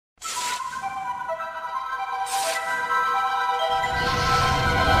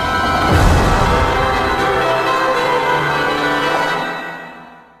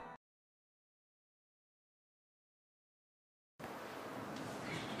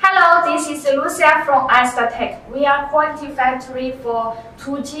this is Lucia from Tech. We are quality factory for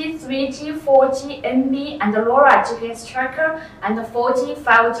 2G, 3G, 4G, NB, and LoRa GPS tracker and 4G,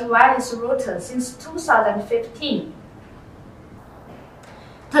 5G wireless router since 2015.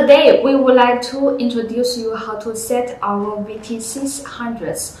 Today, we would like to introduce you how to set our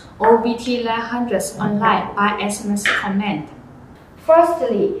VT600s or VT900s online by SMS command.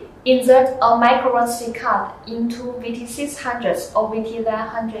 Firstly, insert a micro SIM card into VT600 or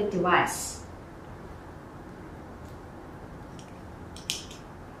VT900 device.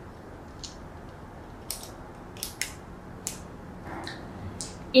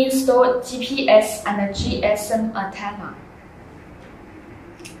 Install GPS and GSM antenna.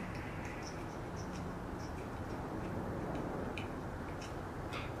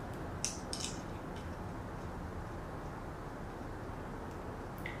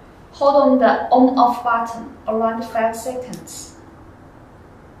 Hold on the on-off button around 5 seconds.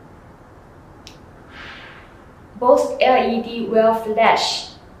 Both LED will flash.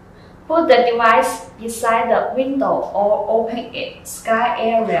 Put the device beside the window or open sky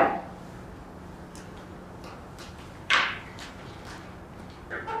area.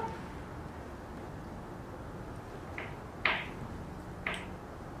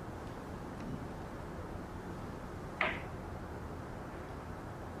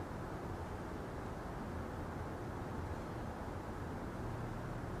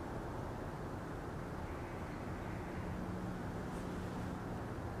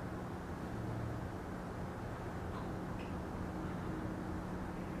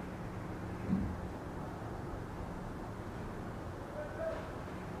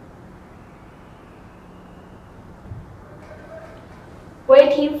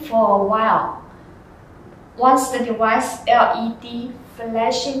 Waiting for a while. Once the device LED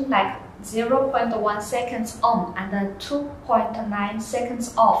flashing like 0.1 seconds on and 2.9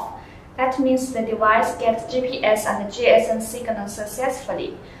 seconds off, that means the device gets GPS and GSM signal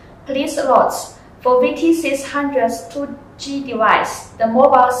successfully. Please note, for VT600's 2G device, the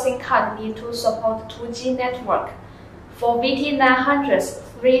mobile SIM card need to support 2G network. For VT900's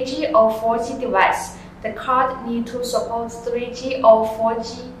 3G or 4G device, the card need to support 3G or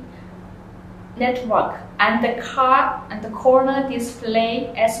 4G network, and the card and the corner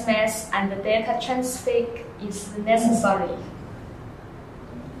display SMS and the data transfer is necessary.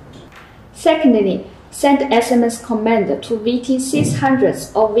 Secondly, send SMS command to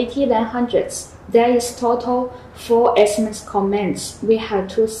VT600s or VT900s. There is total 4 SMS commands we have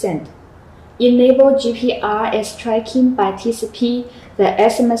to send. Enable GPS tracking by TCP. The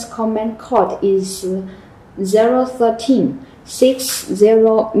SMS command code is 013. 60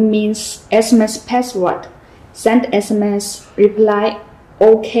 means SMS password. Send SMS, reply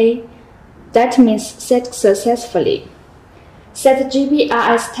OK. That means set successfully. Set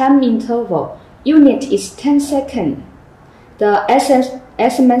GPS time interval. Unit is 10 seconds. The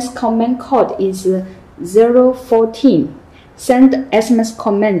SMS command code is 014. Send SMS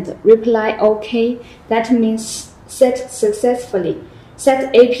command, reply OK. That means set successfully.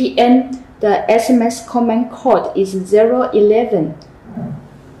 Set APN, the SMS command code is 011.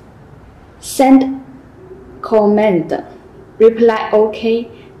 Send command, reply OK.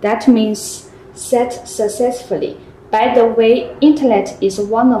 That means set successfully. By the way, Internet is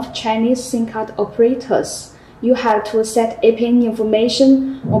one of Chinese SIM card operators. You have to set APN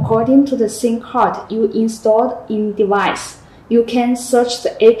information according to the SIM card you installed in device. You can search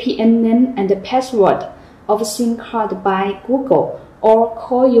the APN name and the password of SIM card by Google or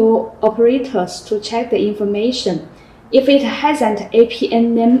call your operators to check the information. If it hasn't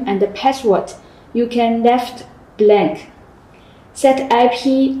APN name and the password, you can left blank. Set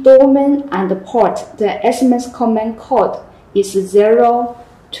IP, domain, and port. The SMS command code is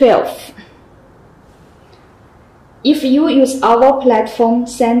 012. If you use our platform,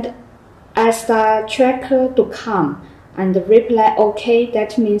 send astartracker.com and reply OK.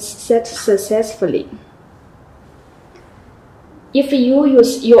 That means set successfully. If you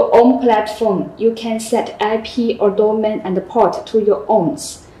use your own platform, you can set IP or domain and port to your own.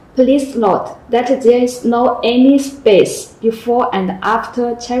 Please note that there is no any space before and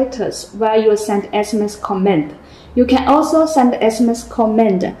after characters while you send SMS command. You can also send SMS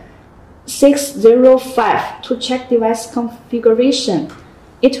command 605 to check device configuration.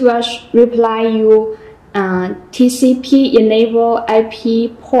 It will reply you TCP enable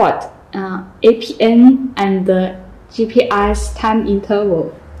IP port, APN, and GPS time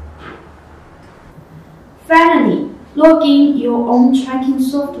interval. Finally, log in your own tracking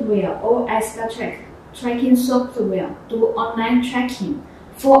software or Track tracking software. Do online tracking.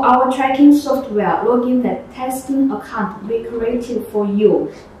 For our tracking software, log in the testing account we created for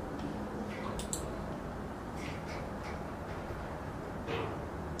you.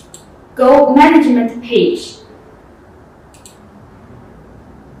 Go Management page.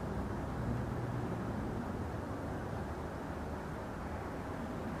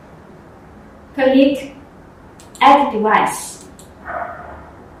 Click Add Device.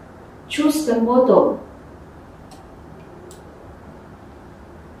 Choose the model.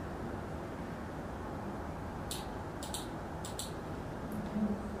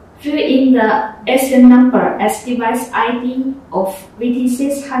 Fill in the SN number as device ID of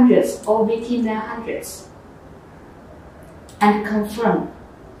VT600s or VT900s and confirm.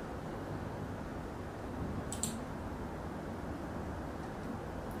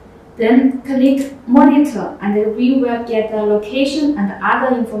 Then click Monitor and we will get the location and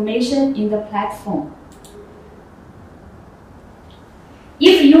other information in the platform.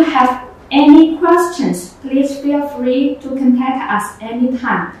 If you have any questions, please feel free to contact us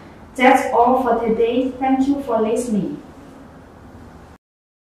anytime. That's all for today. Thank you for listening.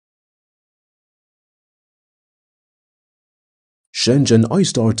 Shenzhen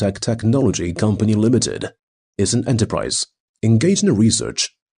iStarTech Technology Company Limited is an enterprise engaged in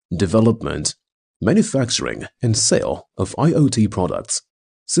research, development, manufacturing, and sale of IoT products.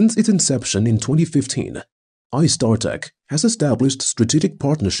 Since its inception in 2015, iStarTech has established strategic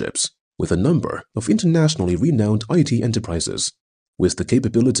partnerships with a number of internationally renowned IT enterprises, with the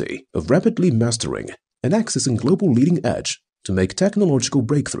capability of rapidly mastering and accessing global leading edge to make technological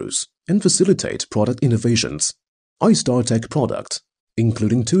breakthroughs and facilitate product innovations. iStarTech products,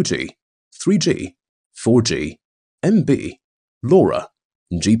 including 2G, 3G, 4G, MB, LoRa,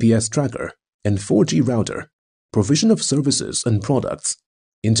 GPS tracker, and 4G router, provision of services and products,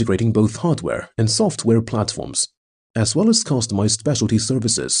 integrating both hardware and software platforms, as well as customized specialty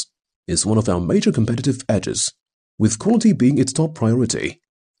services, is one of our major competitive edges. With quality being its top priority,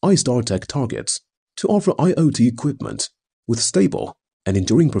 iStarTech targets to offer IoT equipment with stable and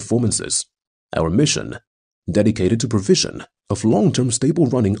enduring performances. Our mission, dedicated to provision of long-term stable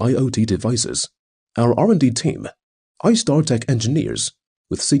running IoT devices. Our R&D team, iStarTech engineers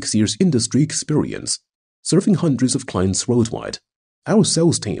with 6 years industry experience, serving hundreds of clients worldwide. Our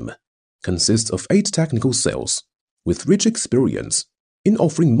sales team consists of 8 technical sales with rich experience in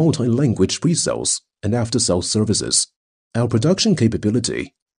offering multi-language pre-sales and after-sales services. Our production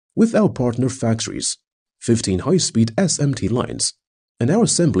capability, with our partner factories, 15 high-speed SMT lines, and our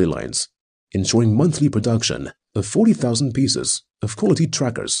assembly lines, ensuring monthly production of 40,000 pieces of quality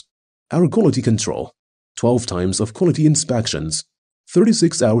trackers. Our quality control, 12 times of quality inspections,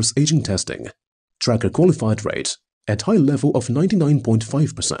 36 hours aging testing, tracker qualified rate at high level of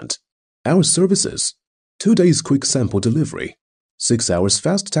 99.5%. Our services, 2 days quick sample delivery, 6 hours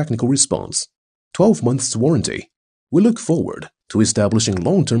fast technical response, 12 months warranty. We look forward to establishing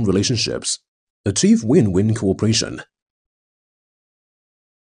long-term relationships, achieve win-win cooperation.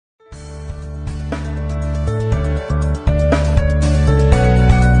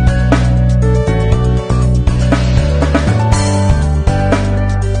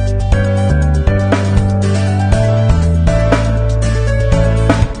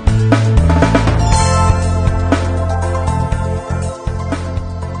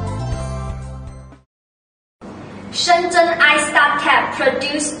 Shenzhen iStarTech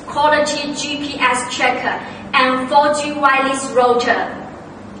produce quality GPS tracker and 4G wireless router.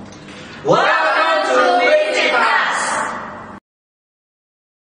 Welcome to VT600.